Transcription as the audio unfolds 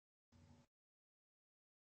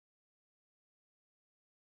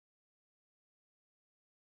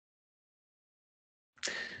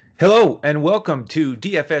Hello and welcome to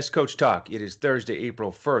DFS Coach Talk. It is Thursday,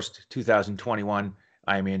 April 1st, 2021.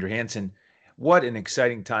 I'm Andrew Hansen. What an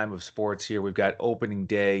exciting time of sports here. We've got opening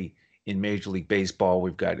day in Major League Baseball.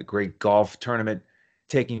 We've got a great golf tournament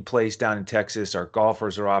taking place down in Texas. Our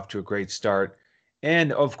golfers are off to a great start.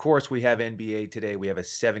 And of course, we have NBA today. We have a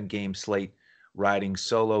 7-game slate riding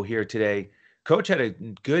solo here today. Coach had a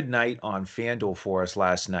good night on Fanduel for us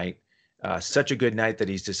last night. Such a good night that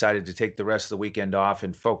he's decided to take the rest of the weekend off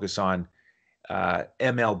and focus on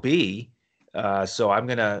MLB. So I'm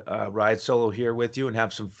going to ride solo here with you and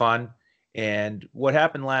have some fun. And what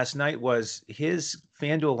happened last night was his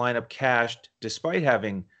FanDuel lineup cashed despite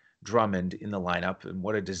having Drummond in the lineup. And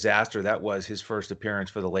what a disaster that was, his first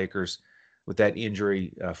appearance for the Lakers with that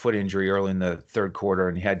injury, foot injury early in the third quarter,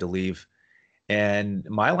 and he had to leave. And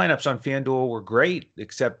my lineups on FanDuel were great,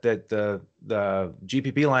 except that the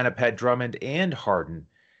GPP lineup had Drummond and Harden.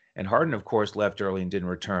 And Harden, of course, left early and didn't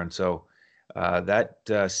return. So that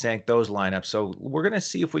sank those lineups. So we're going to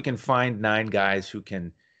see if we can find 9 guys who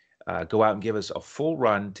can go out and give us a full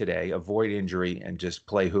run today, avoid injury, and just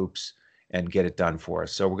play hoops and get it done for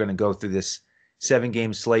us. So we're going to go through this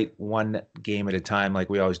 7-game slate, one game at a time, like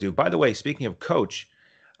we always do. By the way, speaking of coach,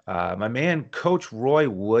 my man, Coach Roy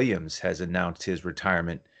Williams, has announced his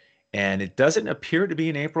retirement, and it doesn't appear to be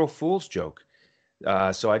an April Fool's joke.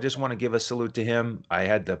 So I just want to give a salute to him. I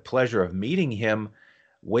had the pleasure of meeting him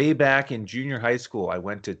way back in junior high school. I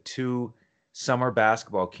went to 2 summer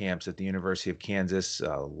basketball camps at the University of Kansas,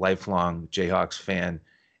 a lifelong Jayhawks fan,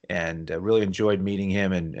 and really enjoyed meeting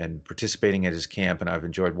him and participating at his camp. And I've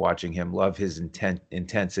enjoyed watching him. Love his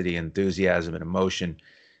intensity, enthusiasm, and emotion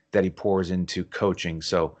that he pours into coaching.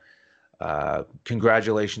 So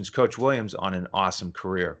congratulations, Coach Williams, on an awesome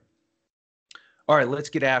career. All right, let's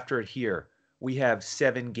get after it here. We have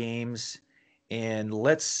 7 games, and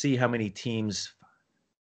let's see how many teams.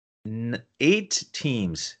 8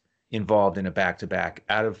 teams involved in a back-to-back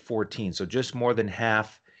out of 14, so just more than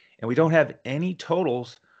half. And we don't have any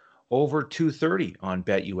totals over 230 on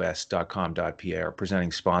betus.com.pa, our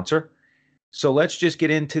presenting sponsor. So let's just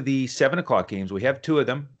get into the 7 o'clock games. We have 2 of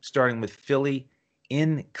them, starting with Philly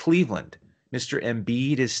in Cleveland. Mr.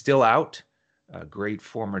 Embiid is still out, a great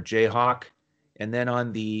former Jayhawk. And then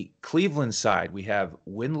on the Cleveland side, we have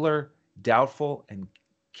Windler doubtful and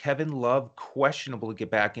Kevin Love questionable to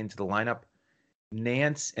get back into the lineup.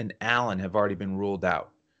 Nance and Allen have already been ruled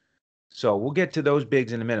out. So we'll get to those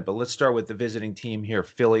bigs in a minute, but let's start with the visiting team here,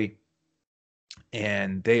 Philly.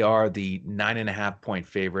 And they are the 9.5-point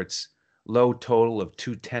favorites. Low total of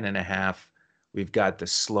 210.5. We've got the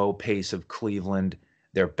slow pace of Cleveland,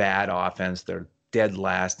 their bad offense. They're dead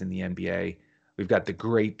last in the NBA. We've got the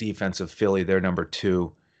great defense of Philly. They're number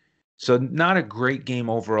 2. So not a great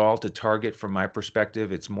game overall to target from my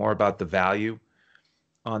perspective. It's more about the value.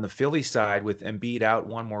 On the Philly side, with Embiid out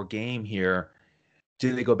one more game here,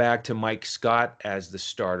 do they go back to Mike Scott as the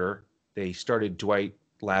starter? They started Dwight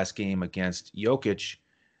last game against Jokic.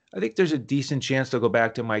 I think there's a decent chance they'll go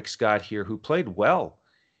back to Mike Scott here, who played well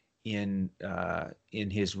in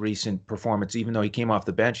his recent performance. Even though he came off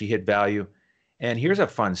the bench, he hit value. And here's a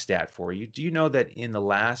fun stat for you. Do you know that in the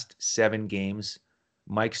last 7 games,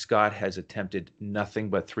 Mike Scott has attempted nothing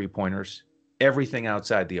but 3-pointers, everything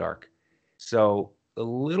outside the arc? So a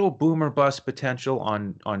little boomer bust potential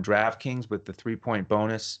on Draftkings with the 3-point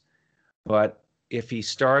bonus. But if he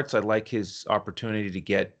starts, I like his opportunity to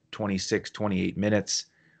get 26, 28 minutes.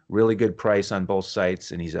 Really good price on both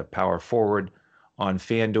sites, and he's a power forward on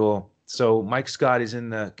FanDuel. So Mike Scott is in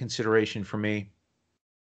the consideration for me.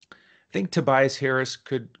 I think Tobias Harris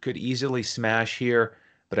could easily smash here,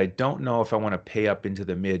 but I don't know if I want to pay up into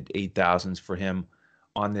the mid 8,000s for him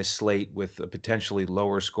on this slate with a potentially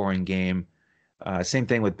lower scoring game. Same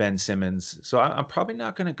thing with Ben Simmons. So I'm probably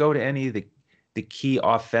not going to go to any of the key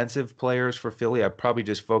offensive players for Philly. I'd probably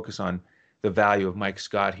just focus on the value of Mike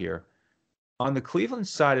Scott here. On the Cleveland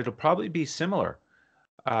side, it'll probably be similar.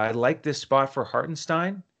 I like this spot for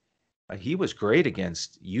Hartenstein. He was great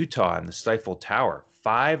against Utah in the Stifle Tower,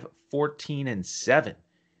 5, 14, and 7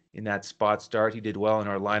 in that spot start. He did well in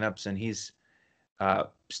our lineups, and he's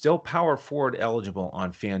still power forward eligible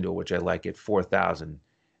on FanDuel, which I like at 4,000.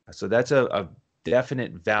 So that's a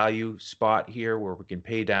definite value spot here where we can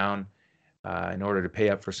pay down in order to pay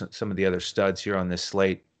up for some of the other studs here on this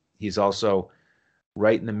slate. He's also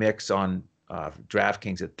right in the mix on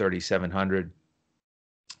DraftKings at 3,700.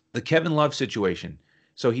 The Kevin Love situation.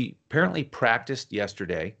 So he apparently practiced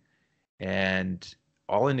yesterday, and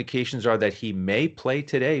all indications are that he may play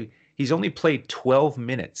today. He's only played 12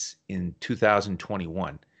 minutes in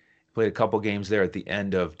 2021. Played a couple games there at the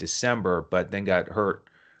end of December, but then got hurt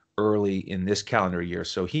early in this calendar year.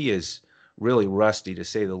 So he is really rusty, to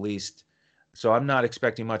say the least. So I'm not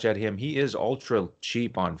expecting much at him. He is ultra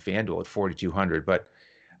cheap on Fanduel at 4,200, but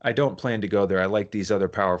I don't plan to go there. I like these other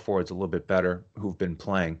power forwards a little bit better who've been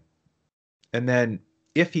playing. And then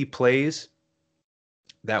if he plays,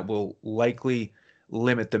 that will likely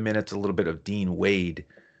limit the minutes a little bit of Dean Wade,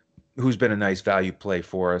 who's been a nice value play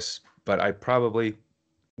for us. But I probably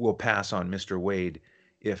will pass on Mr. Wade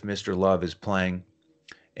if Mr. Love is playing.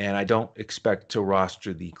 And I don't expect to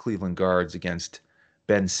roster the Cleveland Guards against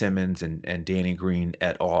Ben Simmons and Danny Green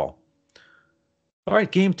at all. All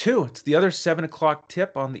right, game two. It's the other 7 o'clock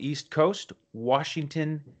tip on the East Coast.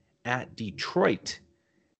 Washington at Detroit.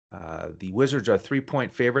 The Wizards are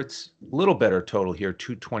 3-point favorites. A little better total here,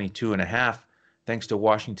 222.5, thanks to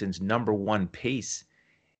Washington's #1 pace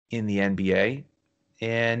in the NBA.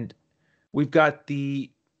 And we've got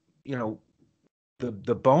the, you know,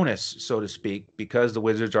 the bonus, so to speak, because the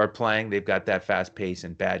Wizards are playing, they've got that fast pace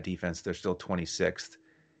and bad defense. They're still 26th.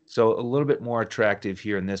 So a little bit more attractive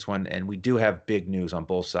here in this one. And we do have big news on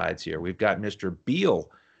both sides here. We've got Mr.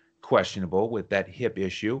 Beal questionable with that hip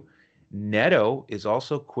issue. Neto is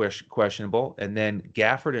also questionable. And then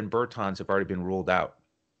Gafford and Bertans have already been ruled out.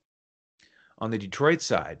 On the Detroit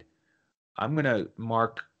side, I'm going to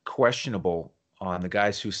mark questionable on the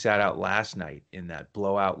guys who sat out last night in that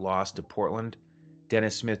blowout loss to Portland.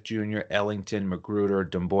 Dennis Smith Jr., Ellington, Magruder,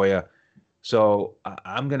 Dumboya. So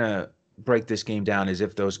I'm going to break this game down as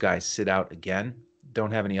if those guys sit out again.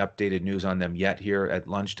 Don't have any updated news on them yet here at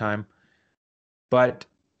lunchtime. But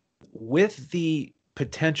with the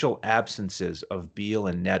potential absences of Beal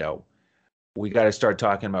and Neto, we got to start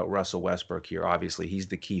talking about Russell Westbrook here. Obviously, he's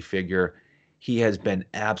the key figure. He has been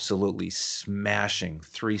absolutely smashing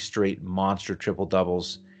 3 straight monster triple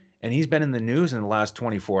doubles. And he's been in the news in the last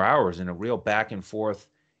 24 hours in a real back and forth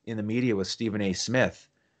in the media with Stephen A. Smith.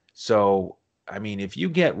 So, I mean, if you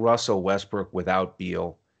get Russell Westbrook without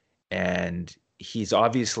Beal, and he's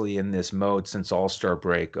obviously in this mode since All-Star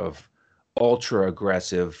break of ultra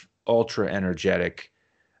aggressive, ultra energetic,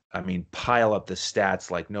 I mean, pile up the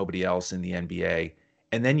stats like nobody else in the NBA.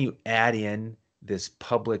 And then you add in this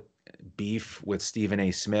public beef with Stephen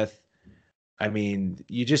A. Smith. I mean,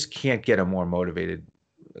 you just can't get a more motivated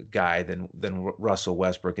guy than Russell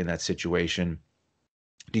Westbrook in that situation.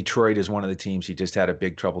 Detroit is one of the teams he just had a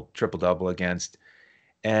big triple double against.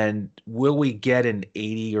 And will we get an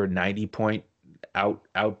 80 or 90 point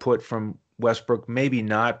output from Westbrook? Maybe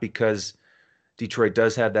not, because Detroit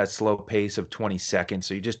does have that slow pace of 20 seconds,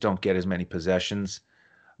 so you just don't get as many possessions.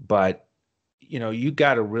 But you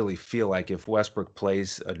got to really feel like if Westbrook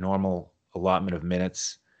plays a normal allotment of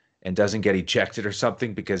minutes and doesn't get ejected or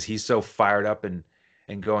something because he's so fired up and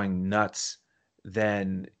going nuts,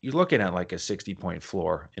 then you're looking at like a 60-point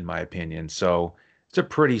floor, in my opinion. So it's a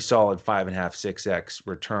pretty solid 5.5, 6x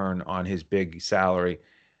return on his big salary.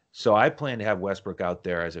 So I plan to have Westbrook out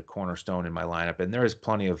there as a cornerstone in my lineup, and there is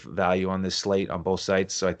plenty of value on this slate on both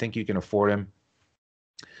sites, so I think you can afford him.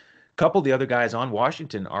 A couple of the other guys on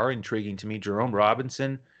Washington are intriguing to me. Jerome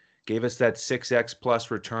Robinson gave us that 6x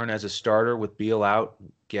plus return as a starter with Beal out,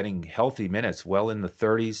 getting healthy minutes, well in the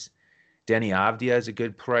 30s. Denny Avdia is a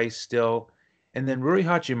good price still. And then Rui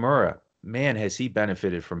Hachimura, man, has he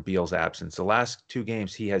benefited from Beal's absence. The last 2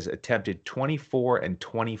 games, he has attempted 24 and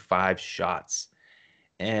 25 shots.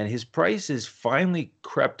 And his price has finally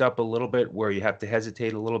crept up a little bit where you have to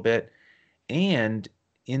hesitate a little bit. And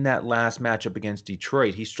in that last matchup against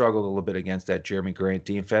Detroit, he struggled a little bit against that Jeremy Grant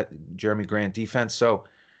defense. So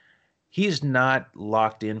he's not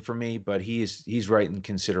locked in for me, but he's right in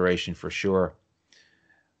consideration for sure.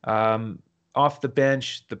 Off the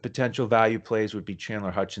bench, the potential value plays would be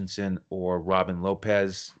Chandler Hutchinson or Robin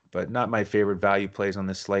Lopez, but not my favorite value plays on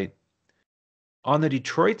this slate. On the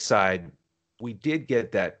Detroit side, we did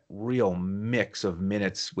get that real mix of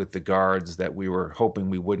minutes with the guards that we were hoping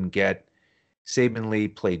we wouldn't get. Saban Lee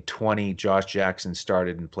played 20. Josh Jackson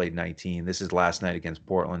started and played 19. This is last night against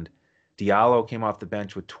Portland. Diallo came off the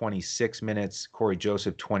bench with 26 minutes. Corey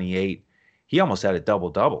Joseph, 28. He almost had a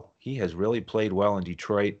double-double. He has really played well in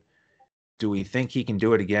Detroit. Do we think he can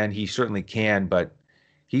do it again? He certainly can, but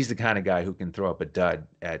he's the kind of guy who can throw up a dud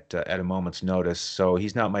at a moment's notice. So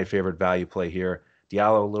he's not my favorite value play here.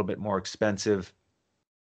 Diallo a little bit more expensive.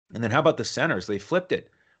 And then how about the centers? They flipped it.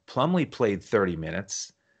 Plumlee played 30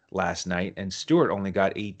 minutes last night, and Stewart only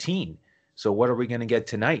got 18. So what are we going to get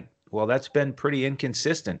tonight? Well, that's been pretty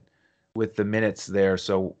inconsistent with the minutes there.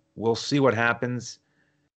 So we'll see what happens.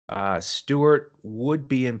 Stewart would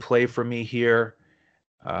be in play for me here.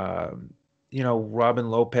 Robin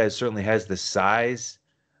Lopez certainly has the size,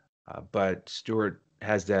 but Stewart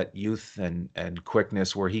has that youth and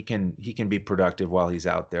quickness where he can be productive while he's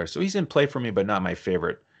out there. So he's in play for me, but not my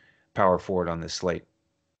favorite power forward on this slate.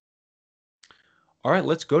 All right,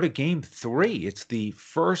 let's go to game 3. It's the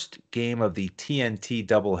first game of the TNT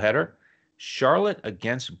doubleheader. Charlotte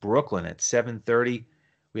against Brooklyn at 7:30.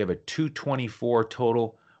 We have a 224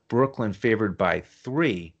 total. Brooklyn favored by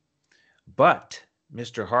 3. But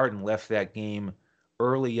Mr. Harden left that game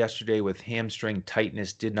early yesterday with hamstring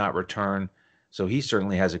tightness, did not return. So he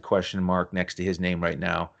certainly has a question mark next to his name right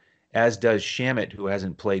now, as does Shamet, who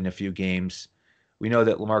hasn't played in a few games. We know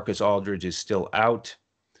that LaMarcus Aldridge is still out.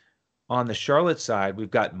 On the Charlotte side,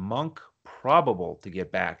 we've got Monk probable to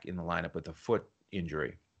get back in the lineup with a foot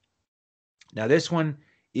injury. Now, this one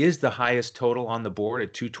is the highest total on the board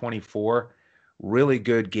at 224. Really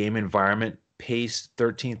good game environment. Pace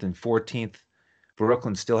 13th and 14th.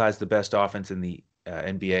 Brooklyn still has the best offense in the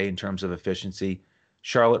NBA in terms of efficiency.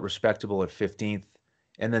 Charlotte respectable at 15th.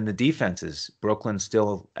 And then the defenses. Brooklyn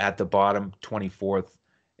still at the bottom, 24th.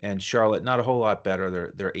 And Charlotte not a whole lot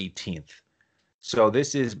better. They're 18th. So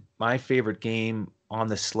this is my favorite game on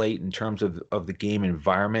the slate in terms of the game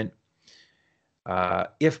environment.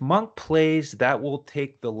 If Monk plays, that will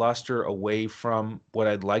take the luster away from what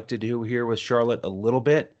I'd like to do here with Charlotte a little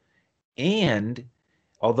bit. And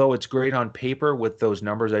although it's great on paper with those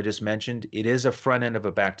numbers I just mentioned, it is a front end of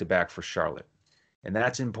a back-to-back for Charlotte. And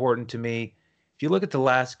that's important to me. If you look at the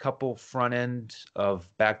last couple front ends of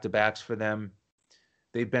back-to-backs for them,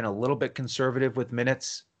 they've been a little bit conservative with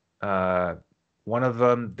minutes. One of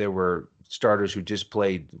them, there were starters who just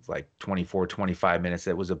played like 24, 25 minutes.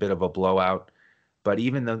 That was a bit of a blowout. But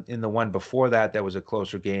even in the one before that, that was a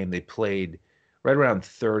closer game. They played right around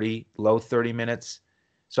 30, low 30 minutes.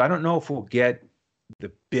 So I don't know if we'll get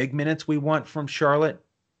the big minutes we want from Charlotte,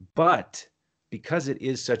 but because it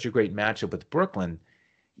is such a great matchup with Brooklyn,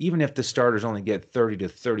 even if the starters only get 30 to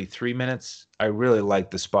 33 minutes, I really like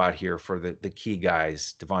the spot here for the key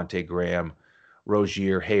guys, Devontae Graham,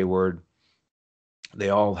 Rozier, Hayward. They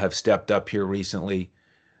all have stepped up here recently.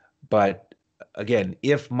 But again,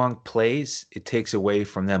 if Monk plays, it takes away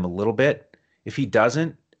from them a little bit. If he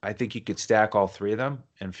doesn't, I think you could stack all three of them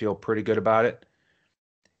and feel pretty good about it.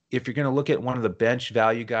 If you're going to look at one of the bench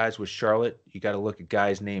value guys with Charlotte, you got to look at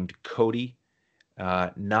guys named Cody,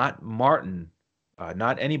 not Martin,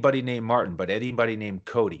 not anybody named Martin, but anybody named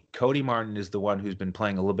Cody. Cody Martin is the one who's been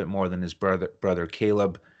playing a little bit more than his brother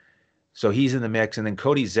Caleb. So he's in the mix. And then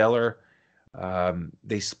Cody Zeller,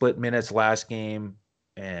 they split minutes last game,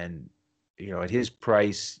 and at his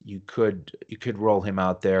price, you could roll him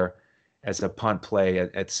out there as a punt play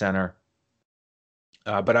at center.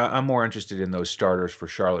 But I'm more interested in those starters for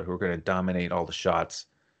Charlotte who are going to dominate all the shots.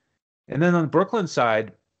 And then on the Brooklyn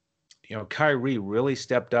side, Kyrie really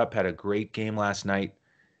stepped up, had a great game last night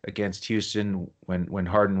against Houston when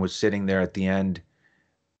Harden was sitting there at the end.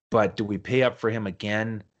 But do we pay up for him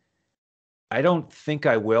again? I don't think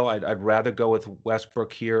I will. I'd rather go with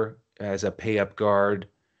Westbrook here as a pay-up guard.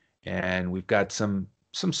 And we've got some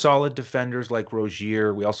solid defenders like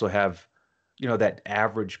Rozier. We also have that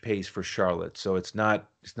average pace for Charlotte. So it's not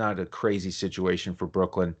a crazy situation for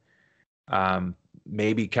Brooklyn.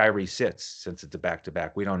 Maybe Kyrie sits since it's a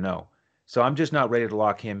back-to-back. We don't know. So I'm just not ready to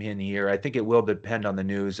lock him in here. I think it will depend on the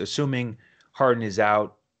news. Assuming Harden is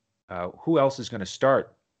out, who else is going to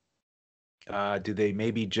start? Do they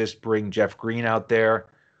maybe just bring Jeff Green out there?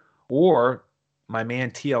 Or my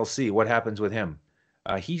man TLC, what happens with him?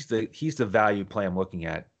 He's the value play I'm looking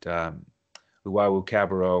at, Luwawu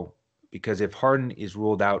Cabarrot, because if Harden is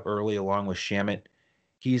ruled out early along with Shamet,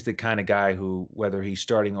 he's the kind of guy who, whether he's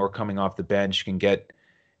starting or coming off the bench, can get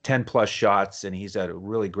 10 plus shots, and he's at a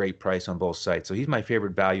really great price on both sides. So he's my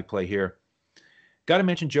favorite value play here. Got to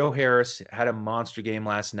mention Joe Harris had a monster game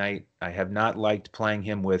last night. I have not liked playing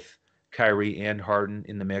him with Kyrie and Harden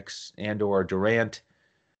in the mix and or Durant.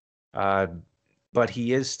 But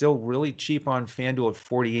he is still really cheap on Fanduel at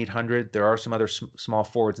 4,800. There are some other small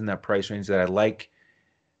forwards in that price range that I like.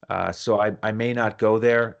 So I may not go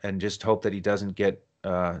there and just hope that he doesn't get,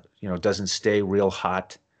 doesn't stay real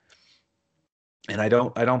hot. And I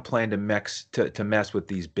don't plan to mess with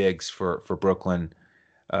these bigs for Brooklyn.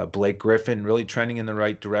 Blake Griffin really trending in the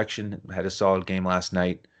right direction. Had a solid game last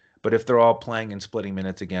night. But if they're all playing and splitting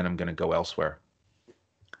minutes again, I'm going to go elsewhere.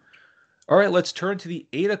 All right, let's turn to the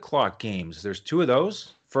 8 o'clock games. There's two of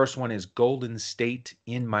those. First one is Golden State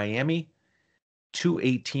in Miami.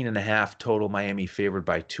 218.5 total. Miami favored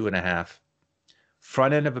by 2.5.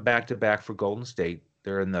 Front end of a back-to-back for Golden State.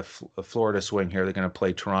 They're in the Florida swing here. They're going to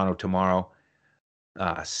play Toronto tomorrow.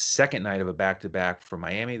 Second night of a back-to-back for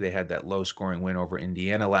Miami. They had that low-scoring win over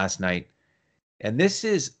Indiana last night. And this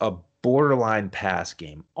is a borderline pass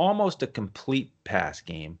game, almost a complete pass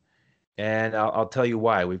game. And I'll tell you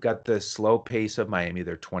why. We've got the slow pace of Miami.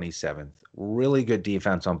 They're 27th. Really good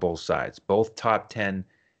defense on both sides, both top 10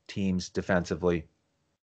 teams defensively.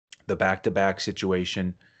 The back-to-back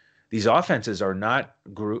situation. These offenses are not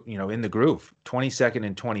in the groove. 22nd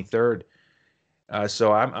and 23rd.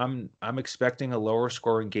 So I'm expecting a lower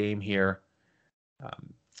scoring game here.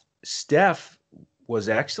 Um, Steph was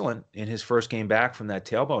excellent in his first game back from that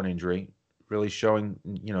tailbone injury, really showing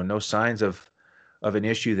no signs of an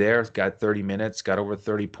issue there. Got 30 minutes, got over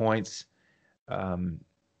 30 points. Um,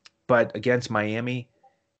 but against Miami,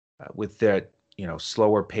 with that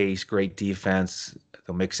slower pace, great defense,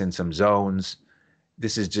 they'll mix in some zones.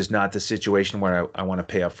 This is just not the situation where I want to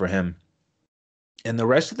pay up for him. And the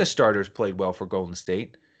rest of the starters played well for Golden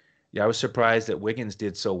State. Yeah, I was surprised that Wiggins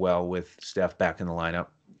did so well with Steph back in the lineup.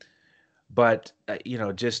 But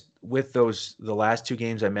just with the last two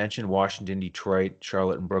games I mentioned, Washington, Detroit,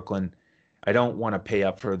 Charlotte, and Brooklyn, I don't want to pay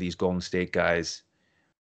up for these Golden State guys.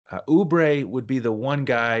 Oubre would be the one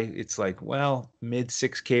guy. It's like, well, mid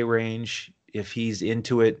 6K range. If he's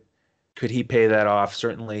into it, could he pay that off?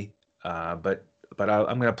 Certainly. But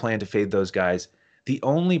I'm going to plan to fade those guys. The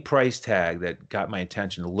only price tag that got my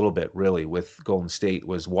attention a little bit, really, with Golden State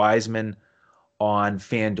was Wiseman on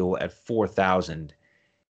Fanduel at 4,000.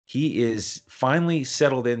 He is finally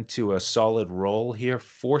settled into a solid role here.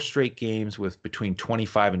 4 straight games with between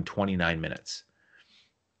 25 and 29 minutes.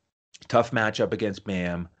 Tough matchup against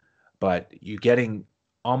Bam, but you're getting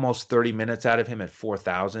almost 30 minutes out of him at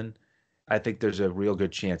 4,000. I think there's a real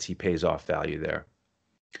good chance he pays off value there.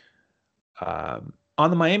 On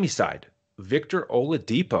the Miami side, Victor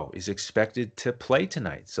Oladipo is expected to play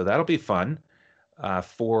tonight, so that'll be fun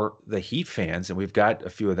for the Heat fans, and we've got a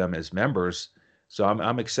few of them as members. So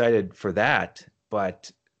I'm excited for that.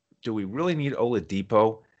 But do we really need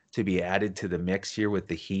Oladipo to be added to the mix here with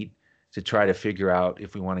the Heat to try to figure out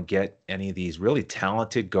if we want to get any of these really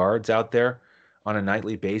talented guards out there on a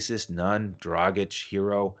nightly basis? Nunn, Dragic,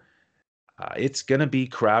 Hero. It's going to be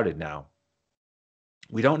crowded now.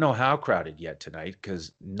 We don't know how crowded yet tonight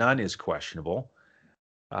because Nunn is questionable.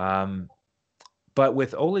 But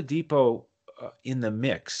with Oladipo in the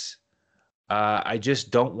mix, I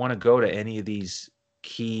just don't want to go to any of these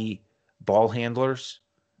key ball handlers.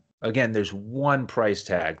 Again, there's one price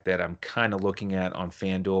tag that I'm kind of looking at on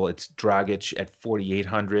FanDuel. It's Dragic at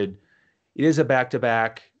 4,800. It is a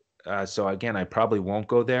back-to-back, so again, I probably won't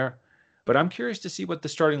go there. But I'm curious to see what the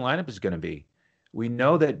starting lineup is going to be. We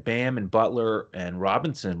know that Bam and Butler and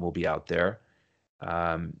Robinson will be out there.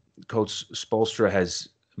 Coach Spoelstra has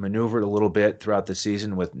maneuvered a little bit throughout the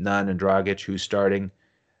season with Nunn and Dragic, who's starting.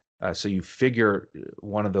 So you figure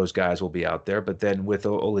one of those guys will be out there. But then with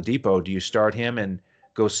Oladipo, do you start him and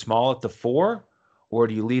go small at the 4? Or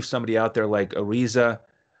do you leave somebody out there like Ariza?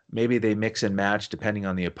 Maybe they mix and match depending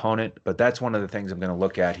on the opponent. But that's one of the things I'm going to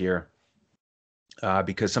look at here.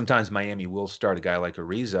 Because sometimes Miami will start a guy like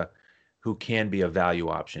Ariza who can be a value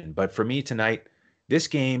option. But for me tonight, this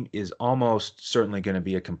game is almost certainly going to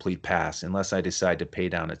be a complete pass unless I decide to pay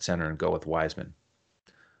down at center and go with Wiseman.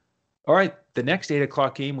 All right, the next 8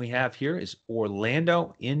 o'clock game we have here is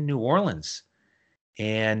Orlando in New Orleans.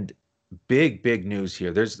 And big news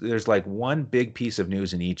here. There's like one big piece of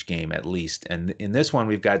news in each game at least. And in this one,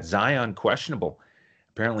 we've got Zion questionable.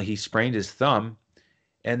 Apparently he sprained his thumb.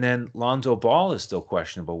 And then Lonzo Ball is still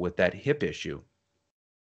questionable with that hip issue.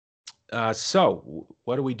 So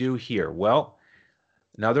what do we do here? Well,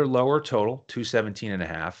 another lower total,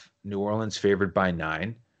 217.5. New Orleans favored by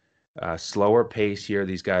 9. Slower pace here.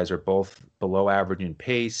 These guys are both below average in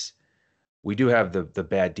pace. We do have the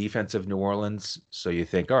bad defense of New Orleans. So you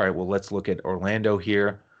think, all right, well, let's look at Orlando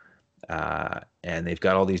here. And they've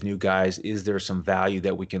got all these new guys. Is there some value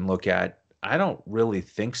that we can look at? I don't really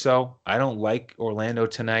think so. I don't like Orlando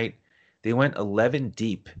tonight. They went 11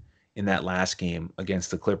 deep in that last game against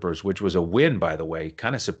the Clippers, which was a win, by the way.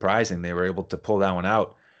 Kind of surprising they were able to pull that one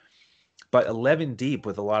out. But 11 deep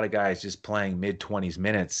with a lot of guys just playing mid-20s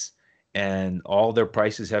minutes, and all their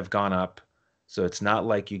prices have gone up. So it's not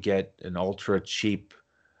like you get an ultra cheap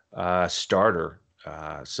starter.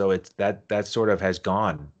 So it's that sort of has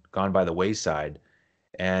gone by the wayside.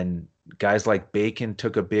 And guys like Bacon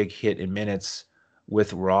took a big hit in minutes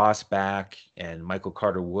with Ross back and Michael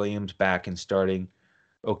Carter-Williams back and starting.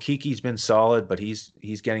 Okiki's been solid, but he's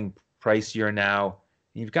getting pricier now.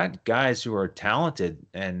 You've got guys who are talented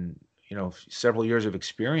and several years of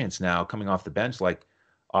experience now coming off the bench, like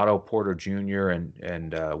Otto Porter Jr.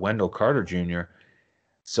 and Wendell Carter Jr.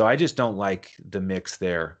 So I just don't like the mix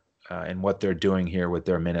there and what they're doing here with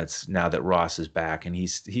their minutes now that Ross is back, and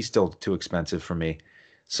he's still too expensive for me.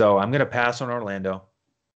 So I'm going to pass on Orlando.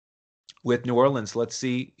 With New Orleans, let's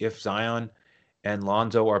see if Zion and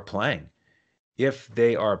Lonzo are playing. If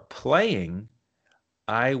they are playing,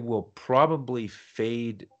 I will probably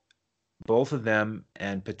fade both of them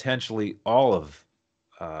and potentially uh,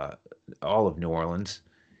 all of New Orleans.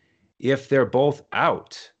 If they're both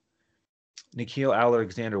out, Nickeil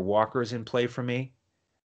Alexander-Walker is in play for me.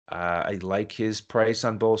 I like his price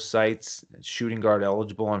on both sites. Shooting guard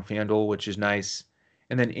eligible on FanDuel, which is nice.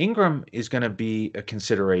 And then Ingram is going to be a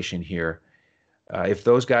consideration here. If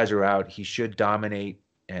those guys are out, he should dominate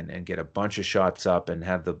and get a bunch of shots up and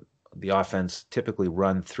have the offense typically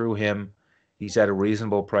run through him. He's at a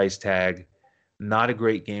reasonable price tag, not a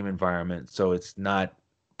great game environment, so it's not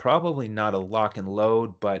probably not a lock and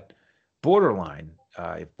load, but borderline.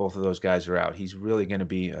 If both of those guys are out, he's really going to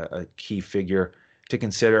be a key figure to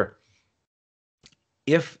consider.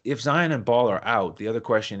 If Zion and Ball are out, the other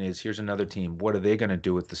question is, here's another team. What are they going to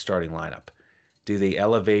do with the starting lineup? Do they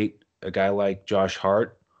elevate a guy like Josh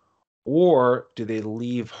Hart, or do they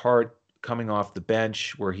leave Hart coming off the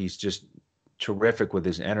bench where he's just terrific with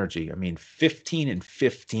his energy? I mean, 15 and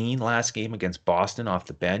 15 last game against Boston off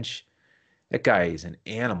the bench. That guy is an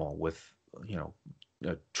animal with, you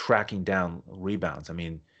know, tracking down rebounds. I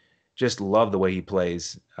mean, just love the way he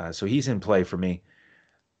plays. So he's in play for me.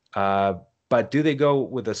 Uh, but do they go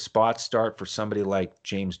with a spot start for somebody like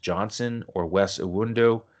James Johnson or Wes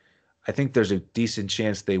Iwundu? I think there's a decent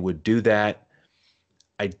chance they would do that.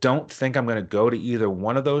 I don't think I'm going to go to either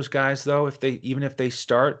one of those guys, though. Even if they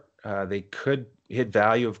start, they could hit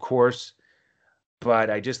value, of course, but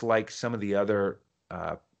I just like some of the other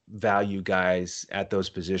value guys at those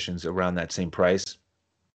positions around that same price.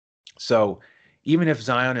 So even if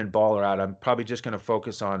Zion and Ball are out, I'm probably just going to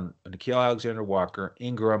focus on Nickeil Alexander-Walker,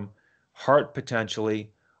 Ingram, Hart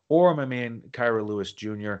potentially, or my man Kyra Lewis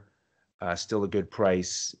Jr. Still a good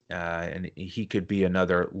price, and he could be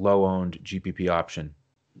another low-owned GPP option.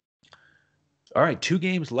 All right, 2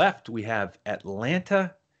 games left. We have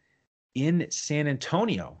Atlanta in San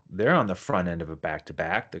Antonio. They're on the front end of a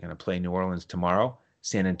back-to-back. They're going to play New Orleans tomorrow.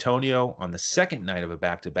 San Antonio on the second night of a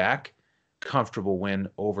back-to-back. Comfortable win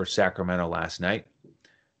over Sacramento last night.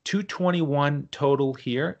 221 total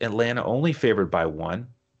here. Atlanta only favored by 1.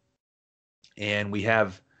 And we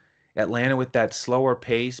have Atlanta with that slower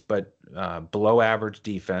pace, but below average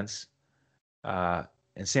defense. And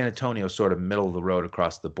San Antonio sort of middle of the road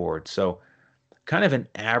across the board. So kind of an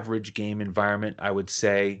average game environment, I would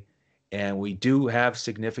say. And we do have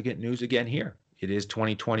significant news again here. It is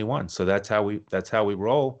 2021, so that's how we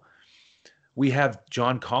roll. We have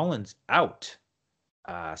John Collins out,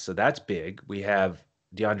 so that's big. We have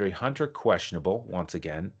DeAndre Hunter questionable once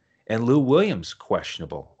again, and Lou Williams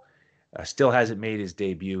questionable. Still hasn't made his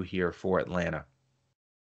debut here for Atlanta.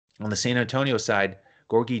 On the San Antonio side,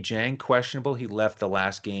 Gorgui Dieng questionable. He left the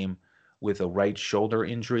last game with a right shoulder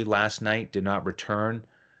injury last night, did not return.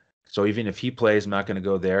 So even if he plays, I'm not going to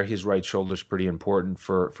go there. His right shoulder is pretty important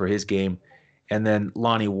for his game. And then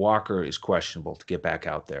Lonnie Walker is questionable to get back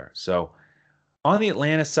out there. So on the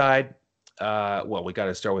Atlanta side, well, we got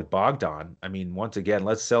to start with Bogdan. I mean, once again,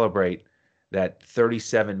 let's celebrate that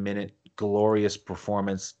 37-minute glorious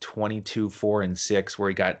performance, 22, 4, and 6, where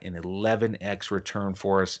he got an 11x return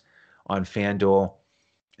for us on FanDuel.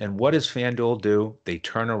 And what does FanDuel do? They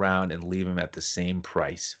turn around and leave him at the same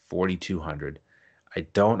price, $4,200. I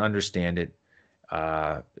don't understand it.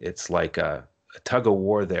 It's like a tug of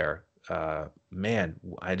war there. Man,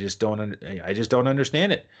 I just don't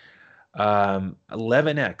understand it.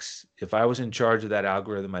 11x. If I was in charge of that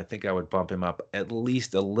algorithm, I think I would bump him up at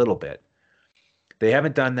least a little bit. They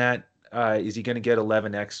haven't done that. Is he going to get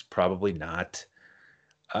 11x? Probably not.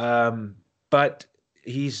 But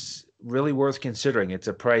he's really worth considering. It's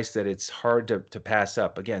a price that it's hard to pass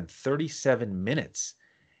up. Again, 37 minutes.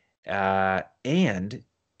 And,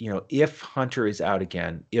 if Hunter is out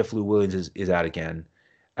again, if Lou Williams is out again,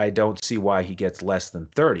 I don't see why he gets less than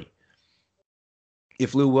 30.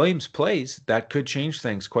 If Lou Williams plays, that could change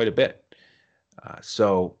things quite a bit.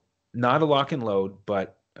 So not a lock and load,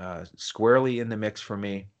 but squarely in the mix for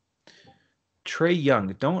me. Trae Young,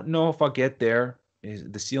 don't know if I'll get there.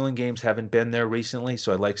 The ceiling games haven't been there recently,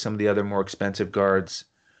 so I like some of the other more expensive guards.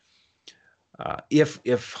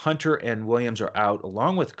 If Hunter and Williams are out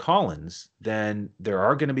along with Collins, then there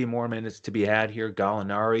are going to be more minutes to be had here.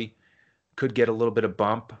 Gallinari could get a little bit of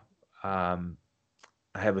bump. I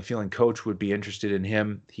have a feeling Coach would be interested in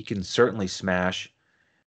him. He can certainly smash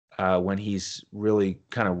when he's really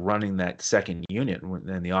kind of running that second unit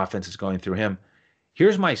and the offense is going through him.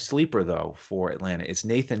 Here's my sleeper, though, for Atlanta. It's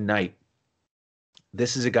Nathan Knight.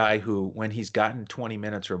 This is a guy who, when he's gotten 20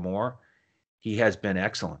 minutes or more, he has been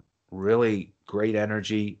excellent. Really great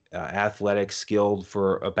energy, athletic, skilled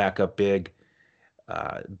for a backup big,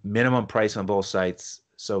 minimum price on both sites.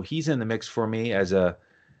 So he's in the mix for me as a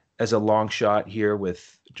long shot here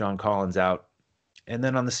with John Collins out. And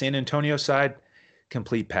then on the San Antonio side,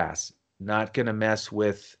 complete pass. Not going to mess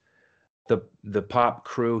with the pop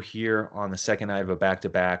crew here on the second night of a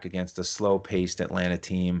back-to-back against a slow-paced Atlanta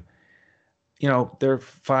team. They're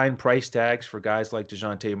fine price tags for guys like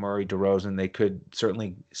DeJounte Murray, DeRozan. They could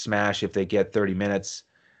certainly smash if they get 30 minutes,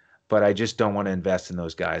 but I just don't want to invest in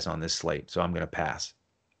those guys on this slate, so I'm going to pass.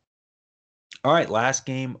 All right, last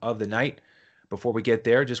game of the night. Before we get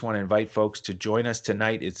there, just want to invite folks to join us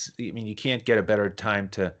tonight. You can't get a better time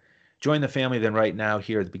to join the family than right now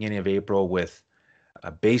here at the beginning of April with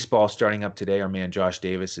baseball starting up today. Our man Josh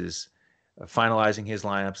Davis is finalizing his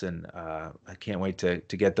lineups, and I can't wait to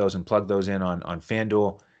get those and plug those in on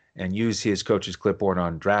Fanduel and use his coach's clipboard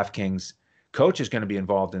on Draftkings. Coach is going to be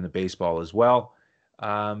involved in the baseball as well,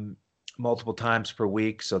 multiple times per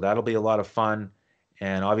week, so that'll be a lot of fun.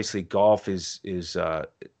 And obviously, golf is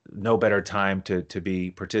no better time to be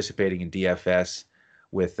participating in DFS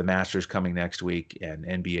with the Masters coming next week and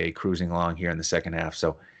NBA cruising along here in the second half.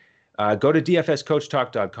 So go to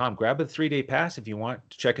dfscoachtalk.com, grab a 3-day pass if you want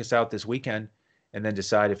to check us out this weekend, and then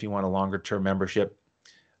decide if you want a longer-term membership.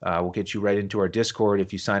 We'll get you right into our Discord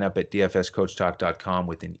if you sign up at dfscoachtalk.com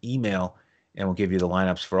with an email, and we'll give you the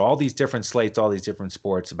lineups for all these different slates, all these different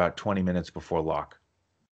sports about 20 minutes before lock.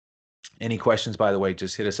 Any questions, by the way,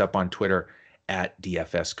 just hit us up on Twitter at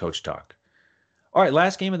dfscoachtalk. All right,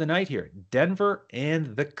 last game of the night here, Denver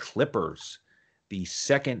and the Clippers. The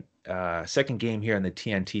second game here in the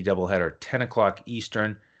TNT doubleheader, 10 o'clock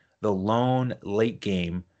Eastern, the lone late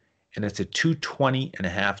game, and it's a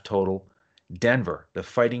 220.5 total. Denver, the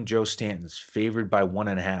Fighting Joe Stantons, favored by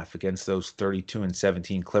 1.5 against those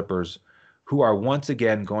 32-17 Clippers, who are once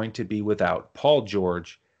again going to be without Paul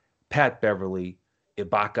George, Pat Beverly,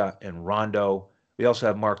 Ibaka, and Rondo. We also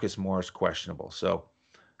have Marcus Morris questionable. So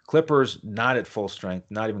Clippers not at full strength,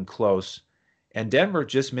 not even close. And Denver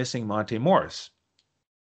just missing Monte Morris.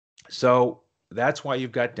 So that's why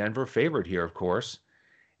you've got Denver favored here, of course.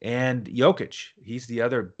 And Jokic, he's the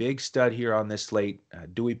other big stud here on this slate.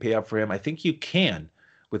 Do we pay up for him? I think you can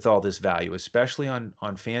with all this value, especially on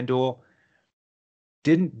FanDuel.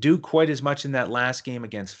 Didn't do quite as much in that last game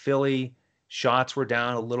against Philly. Shots were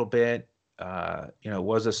down a little bit. It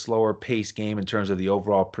was a slower pace game in terms of the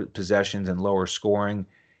overall possessions and lower scoring.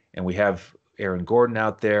 And we have Aaron Gordon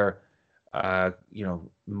out there,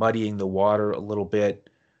 muddying the water a little bit.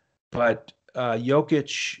 But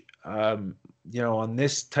Jokic, on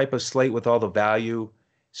this type of slate with all the value,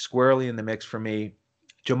 squarely in the mix for me.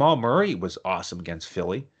 Jamal Murray was awesome against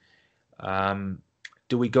Philly.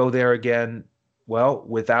 Do we go there again? Well,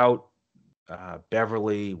 without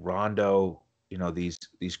Beverly, Rondo,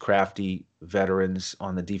 these crafty veterans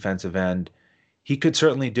on the defensive end, he could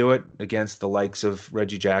certainly do it against the likes of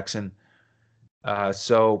Reggie Jackson.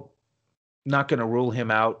 So not going to rule him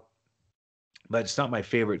out, but it's not my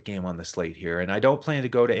favorite game on the slate here. And I don't plan to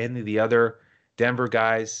go to any of the other Denver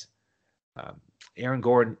guys. Aaron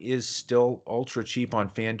Gordon is still ultra cheap on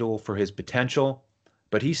FanDuel for his potential,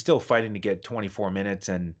 but he's still fighting to get 24 minutes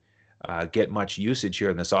and get much usage here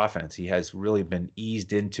in this offense. He has really been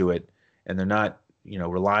eased into it, and they're not,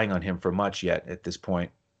 relying on him for much yet at this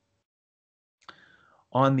point.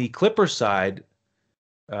 On the Clippers side,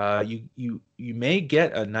 you may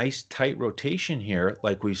get a nice tight rotation here,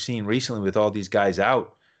 like we've seen recently with all these guys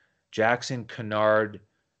out. Jackson, Kennard,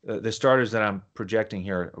 the starters that I'm projecting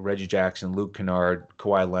here: Reggie Jackson, Luke Kennard,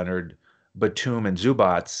 Kawhi Leonard, Batum, and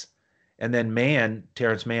Zubats. And then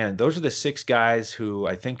Terrence Mann. Those are the 6 guys who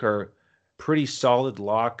I think are pretty solid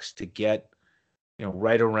locks to get,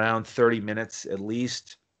 right around 30 minutes at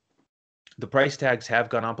least. The price tags have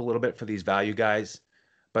gone up a little bit for these value guys,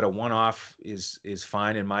 but a one-off is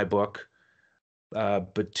fine in my book.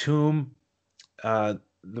 Batum, the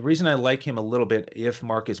reason I like him a little bit if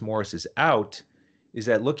Marcus Morris is out is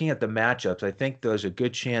that looking at the matchups, I think there's a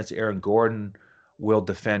good chance Aaron Gordon will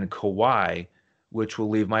defend Kawhi, which will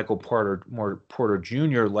leave Michael Porter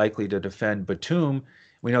Jr. likely to defend Batum.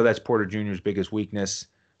 We know that's Porter Jr.'s biggest weakness.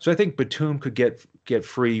 So I think Batum could get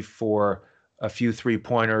free for a few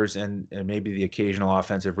three-pointers and maybe the occasional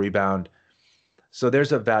offensive rebound. So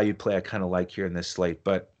there's a value play I kind of like here in this slate.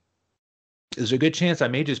 But there's a good chance I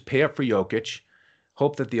may just pay up for Jokic,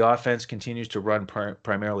 hope that the offense continues to run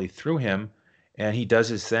primarily through him, and he does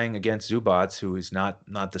his thing against Zubats, who is not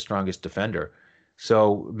the strongest defender.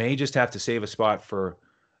 So may just have to save a spot for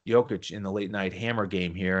Jokic in the late night hammer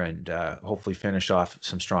game here and hopefully finish off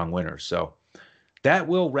some strong winners. So That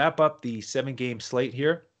will wrap up the 7-game slate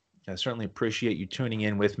here. I certainly appreciate you tuning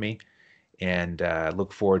in with me, and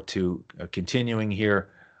look forward to continuing here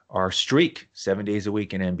our streak 7 days a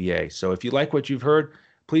week in NBA. So if you like what you've heard,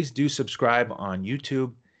 please do subscribe on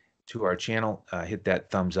YouTube to our channel. Hit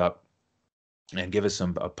that thumbs up and give us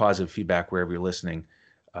some positive feedback wherever you're listening.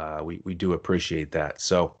 We do appreciate that.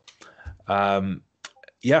 So,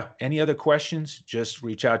 yeah, any other questions, just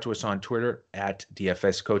reach out to us on Twitter at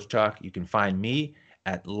DFS Coach Talk. You can find me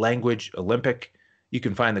at Language Olympic. You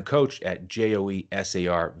can find the coach at JOESARVADI.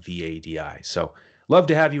 So, love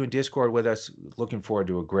to have you in Discord with us. Looking forward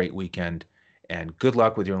to a great weekend, and good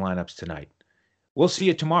luck with your lineups tonight. We'll see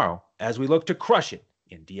you tomorrow as we look to crush it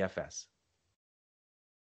in DFS.